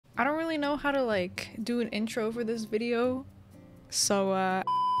I don't really know how to like do an intro for this video. So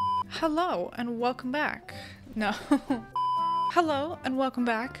hello and welcome back. No. Hello and welcome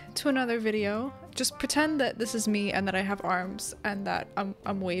back to another video. Just pretend that this is me and that I have arms and that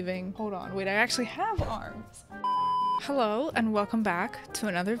I'm waving. Hold on, wait, I actually have arms. Hello and welcome back to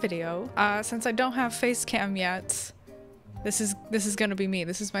another video. Since I don't have face cam yet, this is gonna be me.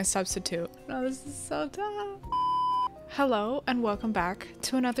 This is my substitute. No, this is so dumb. Hello and welcome back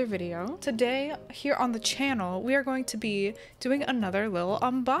to another video. Today here on the channel we are going to be doing another little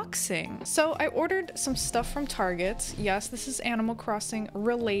unboxing. So I ordered some stuff from Target. Yes, this is Animal Crossing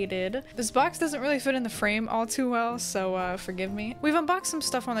related. This box doesn't really fit in the frame all too well, so forgive me. We've unboxed some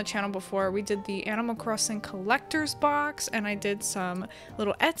stuff on the channel before. We did the Animal Crossing collector's box and I did some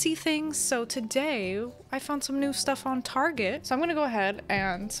little Etsy things. So today I found some new stuff on Target. So I'm gonna go ahead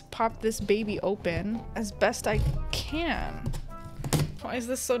and pop this baby open as best I can. Why is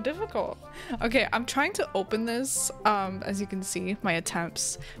this so difficult? Okay, I'm trying to open this, as you can see, my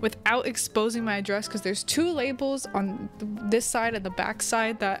attempts, without exposing my address because there's two labels on this side and the back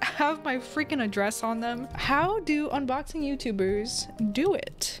side that have my freaking address on them. How do unboxing YouTubers do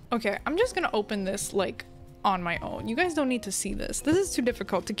it? Okay, I'm just gonna open this like on my own. You guys don't need to see this. This is too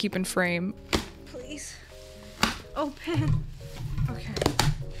difficult to keep in frame. Please, open. Okay.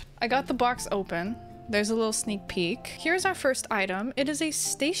 I got the box open. There's a little sneak peek. Here's our first item. It is a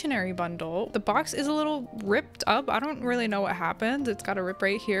stationery bundle. The box is a little ripped up. I don't really know what happened. It's got a rip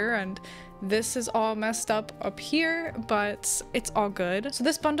right here and this is all messed up here, but it's all good. So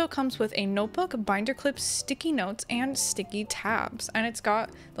this bundle comes with a notebook, binder clips, sticky notes, and sticky tabs. And it's got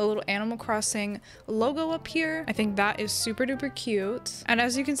the little Animal Crossing logo up here. I think that is super duper cute. And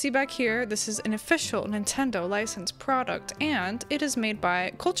as you can see back here, this is an official Nintendo licensed product and it is made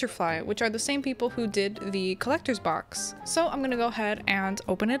by Culturefly, which are the same people who did the collector's box. So I'm gonna go ahead and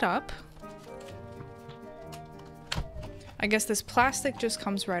open it up. I guess this plastic just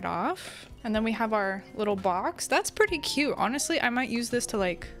comes right off. And then we have our little box. That's pretty cute. Honestly, I might use this to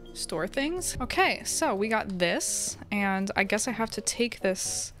like store things. Okay, so we got this and I guess I have to take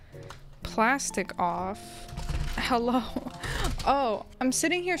this plastic off. Hello. Oh, I'm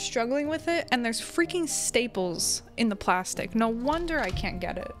sitting here struggling with it and there's freaking staples in the plastic. No wonder I can't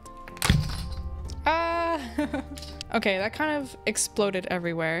get it. Okay, that kind of exploded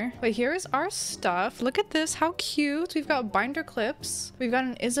everywhere. But here's our stuff. Look at this, how cute. We've got binder clips. We've got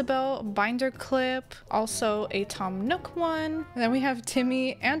an Isabelle binder clip, also a Tom Nook one. And then we have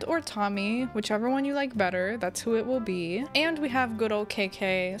Timmy and or Tommy, whichever one you like better, that's who it will be. And we have good old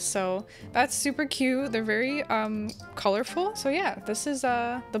KK, so that's super cute. They're very colorful. So yeah, this is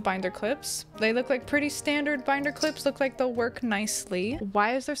the binder clips. They look like pretty standard binder clips, look like they'll work nicely.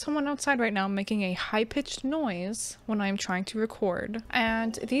 Why is there someone outside right now making a high-pitched noise when I'm trying to record?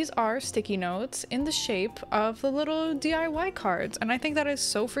 And these are sticky notes in the shape of the little DIY cards and I think that is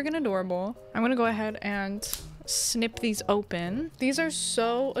so freaking adorable. I'm gonna go ahead and snip these open. These are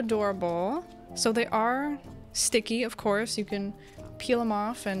so adorable. So they are sticky, of course. You can peel them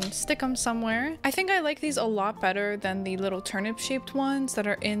off and stick them somewhere. I think I like these a lot better than the little turnip shaped ones that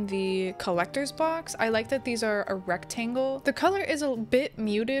are in the collector's box. I like that these are a rectangle. The color is a bit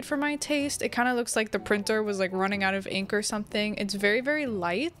muted for my taste. It kind of looks like the printer was like running out of ink or something. It's very, very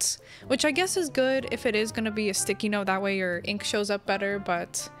light, which I guess is good if it is going to be a sticky note. That way your ink shows up better,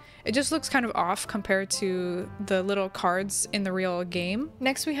 but it just looks kind of off compared to the little cards in the real game.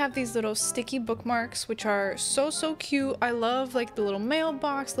 Next we have these little sticky bookmarks, which are so cute. I love like the little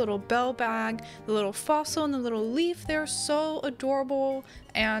mailbox, the little bell bag, the little fossil, and the little leaf. They're so adorable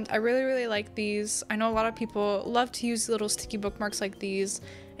and I really like these. I know a lot of people love to use little sticky bookmarks like these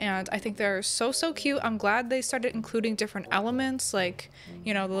and I think they're so cute. I'm glad they started including different elements like,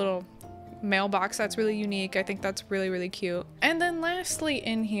 you know, the little mailbox. That's really unique. I think that's really cute. And then lastly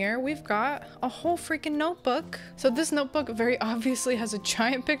in here we've got a whole freaking notebook. So this notebook very obviously has a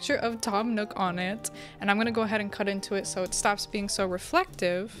giant picture of Tom Nook on it and I'm gonna go ahead and cut into it so it stops being so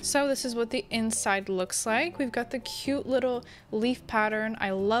reflective. So this is what the inside looks like. We've got the cute little leaf pattern. I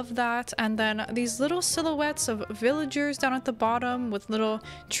love that. And then these little silhouettes of villagers down at the bottom with little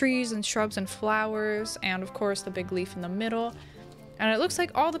trees and shrubs and flowers and of course the big leaf in the middle. And it looks like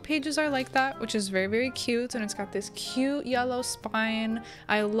all the pages are like that, which is very cute. And it's got this cute yellow spine.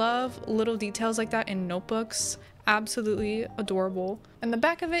 I love little details like that in notebooks. Absolutely adorable. And the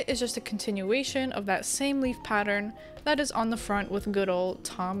back of it is just a continuation of that same leaf pattern that is on the front with good old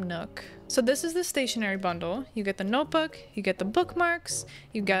Tom Nook. So this is the stationery bundle. You get the notebook, you get the bookmarks,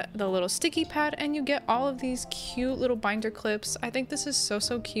 you get the little sticky pad, and you get all of these cute little binder clips. I think this is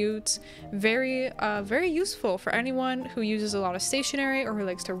so cute. Very useful for anyone who uses a lot of stationery or who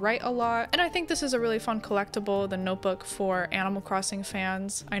likes to write a lot. And I think this is a really fun collectible, the notebook for Animal Crossing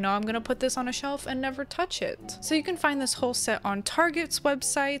fans. I know I'm gonna put this on a shelf and never touch it. So you can find this whole set on Target's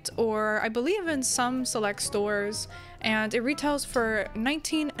website, or I believe in some select stores, and it retails for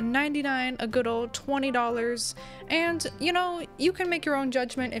 $19.99, a good old $20. And you know, you can make your own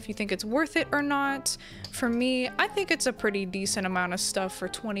judgment if you think it's worth it or not. For me, I think it's a pretty decent amount of stuff for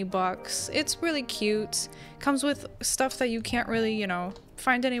 20 bucks. It's really cute. Comes with stuff that you can't really, you know,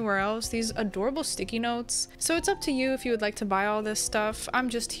 find anywhere else, these adorable sticky notes. So it's up to you if you would like to buy all this stuff. I'm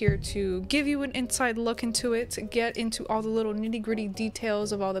just here to give you an inside look into it, to get into all the little nitty-gritty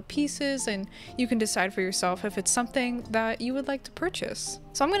details of all the pieces, and you can decide for yourself if it's something that you would like to purchase.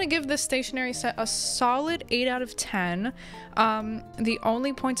 So I'm gonna give this stationery set a solid 8 out of 10. The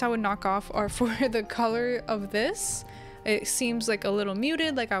only points I would knock off are for the color of this. It seems like a little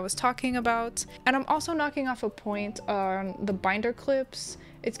muted, like I was talking about. And I'm also knocking off a point on the binder clips.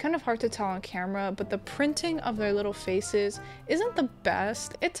 It's kind of hard to tell on camera, but the printing of their little faces isn't the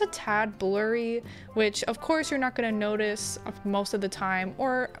best. It's a tad blurry, which of course you're not going to notice most of the time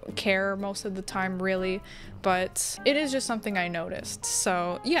or care most of the time really, but it is just something I noticed.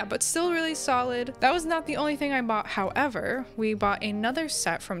 So yeah, but still really solid. That was not the only thing I bought. However, we bought another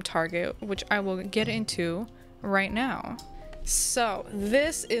set from Target, which I will get into right now. So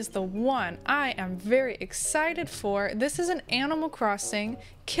this is the one I am very excited for. This is an Animal Crossing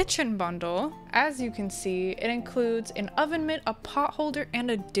kitchen bundle. As you can see, it includes an oven mitt, a pot holder,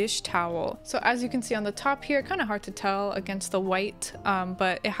 and a dish towel. So as you can see on the top here, kind of hard to tell against the white,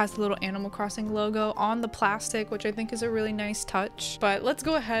 but it has the little Animal Crossing logo on the plastic, which I think is a really nice touch. But let's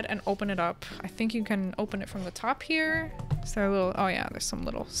go ahead and open it up. I think you can open it from the top here. Is there a little, oh yeah, there's some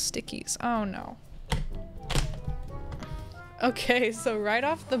little stickies. Oh no. Okay, so right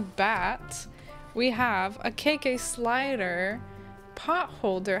off the bat, we have a KK slider pot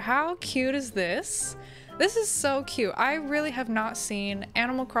holder. How cute is this? This is so cute. I really have not seen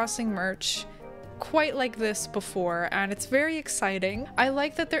Animal Crossing merch quite like this before, and it's very exciting. I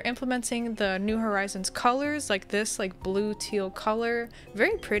like that they're implementing the New Horizons colors, like this like blue teal color,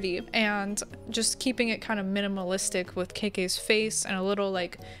 very pretty, and just keeping it kind of minimalistic with KK's face and a little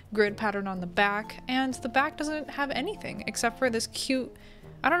like grid pattern on the back. And the back doesn't have anything except for this cute,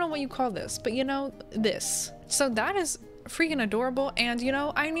 I don't know what you call this, but you know, this. So that is freaking adorable, and you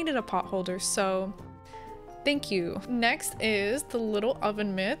know, I needed a pot holder, so thank you. Next is the little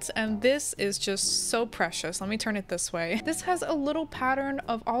oven mitt, and this is just so precious. Let me turn it this way. This has a little pattern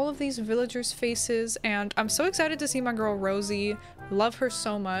of all of these villagers' faces, and I'm so excited to see my girl Rosie. Love her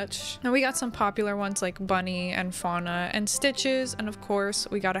so much. Now we got some popular ones like Bunny and Fauna and Stitches, and of course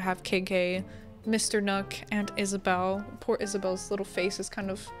we gotta have KK, Mr. Nook, and Isabelle. Poor Isabelle's little face is kind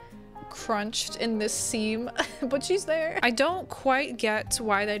of crunched in this seam, but she's there. I don't quite get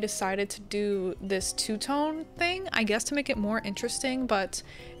why they decided to do this two-tone thing, I guess to make it more interesting, but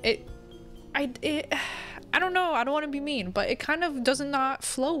I don't know, I don't want to be mean, but it kind of does not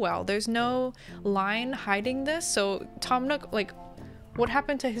flow well. There's no line hiding this, so Tom Nook, like, what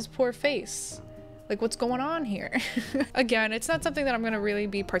happened to his poor face? Like, what's going on here? Again, it's not something that I'm gonna really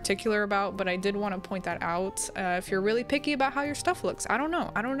be particular about, but I did want to point that out. If you're really picky about how your stuff looks, I don't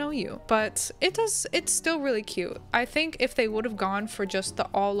know you, but it's still really cute. I think if they would have gone for just the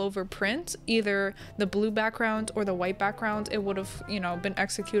all over print, either the blue background or the white background, it would have, you know, been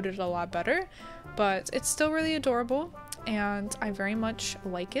executed a lot better, but it's still really adorable and I very much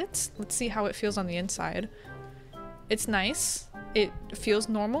like it. Let's see how it feels on the inside. It's nice. It feels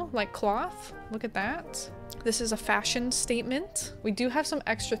normal, like cloth. Look at that. This is a fashion statement. We do have some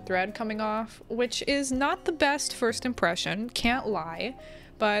extra thread coming off, which is not the best first impression, can't lie,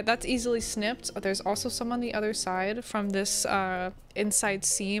 but that's easily snipped. There's also some on the other side from this inside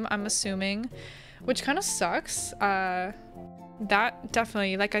seam, I'm assuming, which kind of sucks. That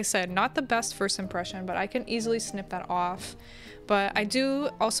definitely, like I said, not the best first impression, but I can easily snip that off. But I do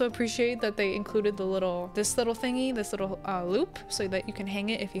also appreciate that they included this little thingy, this little loop, so that you can hang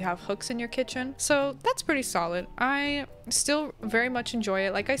it if you have hooks in your kitchen. So that's pretty solid. I still very much enjoy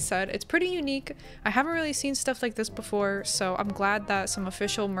it. Like I said, it's pretty unique. I haven't really seen stuff like this before, so I'm glad that some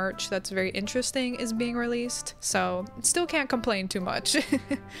official merch that's very interesting is being released. So still can't complain too much.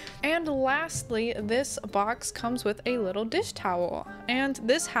 And lastly, this box comes with a little dish towel. And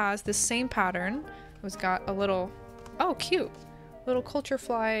this has the same pattern. It's got a little, oh cute, little culture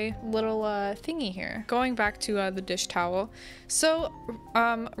fly little thingy here. Going back to the dish towel. So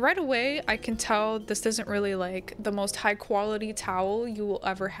right away I can tell this isn't really like the most high quality towel you will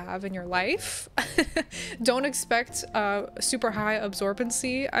ever have in your life. Don't expect super high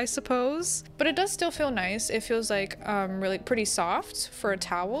absorbency, I suppose, but it does still feel nice. It feels like really pretty soft for a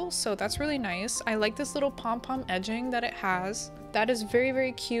towel, so that's really nice. I like this little pom-pom edging that it has. That is very,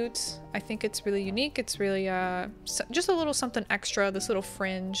 very cute. I think it's really unique. It's really just a little something extra, this little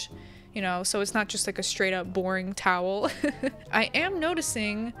fringe, you know, so it's not just like a straight up boring towel. I am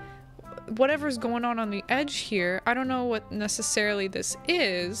noticing whatever's going on the edge here. I don't know what necessarily this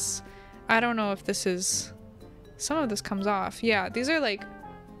is. I don't know if this is, some of this comes off. Yeah, these are like,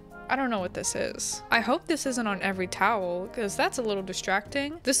 I don't know what this is. I hope this isn't on every towel because that's a little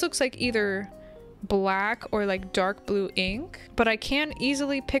distracting. This looks like either black or like dark blue ink, but I can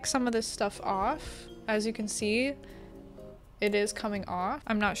easily pick some of this stuff off. As you can see, it is coming off.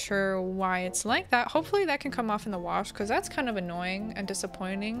 I'm not sure why it's like that. Hopefully that can come off in the wash because that's kind of annoying and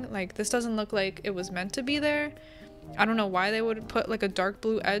disappointing. Like this doesn't look like it was meant to be there. I don't know why they would put like a dark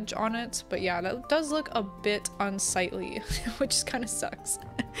blue edge on it, but yeah, that does look a bit unsightly, which kind of sucks.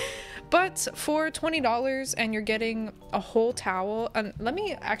 But for $20 and you're getting a whole towel, and let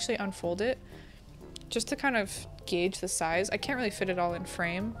me actually unfold it just to kind of gauge the size. I can't really fit it all in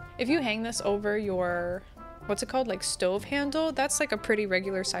frame. If you hang this over your, what's it called, like stove handle, that's like a pretty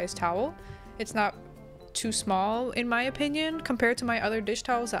regular sized towel. It's not too small in my opinion compared to my other dish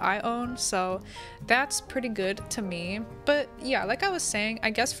towels that I own, so that's pretty good to me. But yeah, like I was saying,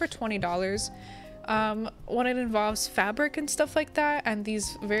 I guess for $20, when it involves fabric and stuff like that and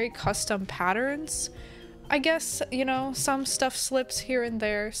these very custom patterns, I guess, you know, some stuff slips here and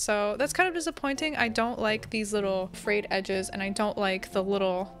there, so that's kind of disappointing. I don't like these little frayed edges and I don't like the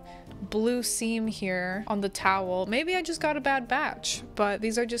little blue seam here on the towel. Maybe I just got a bad batch, but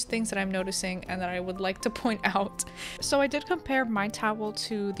these are just things that I'm noticing and that I would like to point out. So I did compare my towel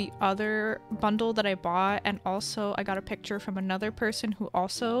to the other bundle that I bought, and also I got a picture from another person who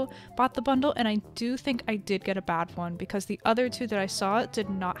also bought the bundle, and I do think I did get a bad one because the other two that I saw did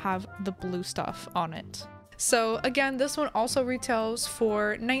not have the blue stuff on it. So again, this one also retails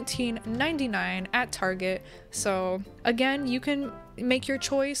for $19.99 at Target. So again, you can make your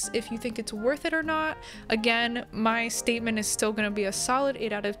choice if you think it's worth it or not. Again, my statement is still going to be a solid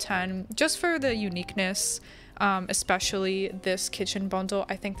 8 out of 10 just for the uniqueness. Especially this kitchen bundle.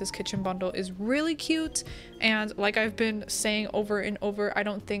 I think this kitchen bundle is really cute, and like I've been saying over and over, I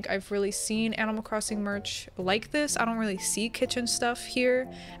don't think I've really seen Animal Crossing merch like this. I don't really see kitchen stuff here,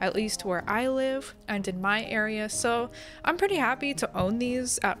 at least where I live and in my area, so I'm pretty happy to own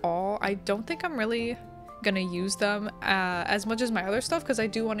these at all. I don't think I'm really gonna use them as much as my other stuff because I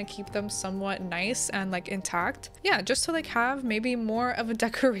do want to keep them somewhat nice and like intact. Yeah, just to like have maybe more of a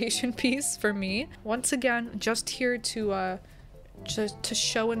decoration piece for me. Once again, just here to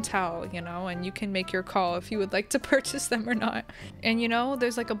show and tell, you know, and you can make your call if you would like to purchase them or not. And you know,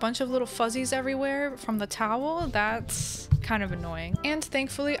 there's like a bunch of little fuzzies everywhere from the towel. That's kind of annoying. And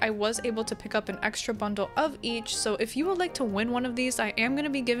thankfully I was able to pick up an extra bundle of each, so if you would like to win one of these, I am going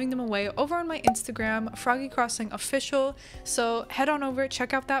to be giving them away over on my Instagram, Froggy Crossing Official, so head on over,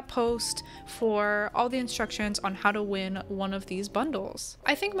 check out that post for all the instructions on how to win one of these bundles.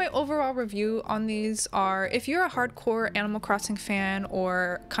 I think my overall review on these are, if you're a hardcore Animal Crossing fan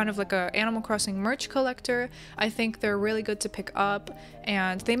or kind of like a Animal Crossing merch collector, I think they're really good to pick up,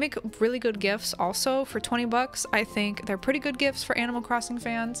 and they make really good gifts also. For 20 bucks, I think they're pretty good gifts for Animal Crossing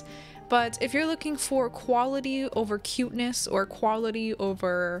fans. But if you're looking for quality over cuteness or quality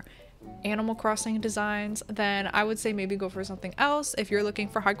over Animal Crossing designs, then I would say maybe go for something else. If you're looking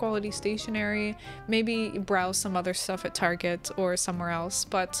for high quality stationery, maybe browse some other stuff at Target or somewhere else.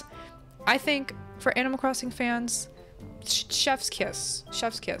 But I think for Animal Crossing fans, chef's kiss.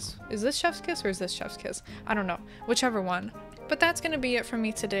 Chef's kiss. Is this chef's kiss or is this chef's kiss? I don't know. Whichever one. But that's gonna be it for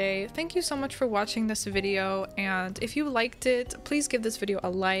me today. Thank you so much for watching this video, and if you liked it, please give this video a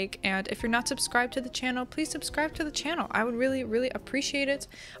like, and if you're not subscribed to the channel, please subscribe to the channel. I would really appreciate it.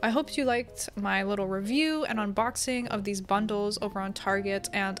 I hope you liked my little review and unboxing of these bundles over on Target,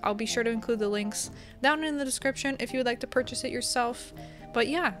 and I'll be sure to include the links down in the description if you would like to purchase it yourself. But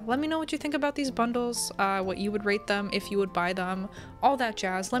yeah, let me know what you think about these bundles, what you would rate them, if you would buy them, all that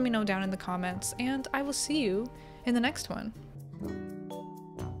jazz. Let me know down in the comments, and I will see you in the next one.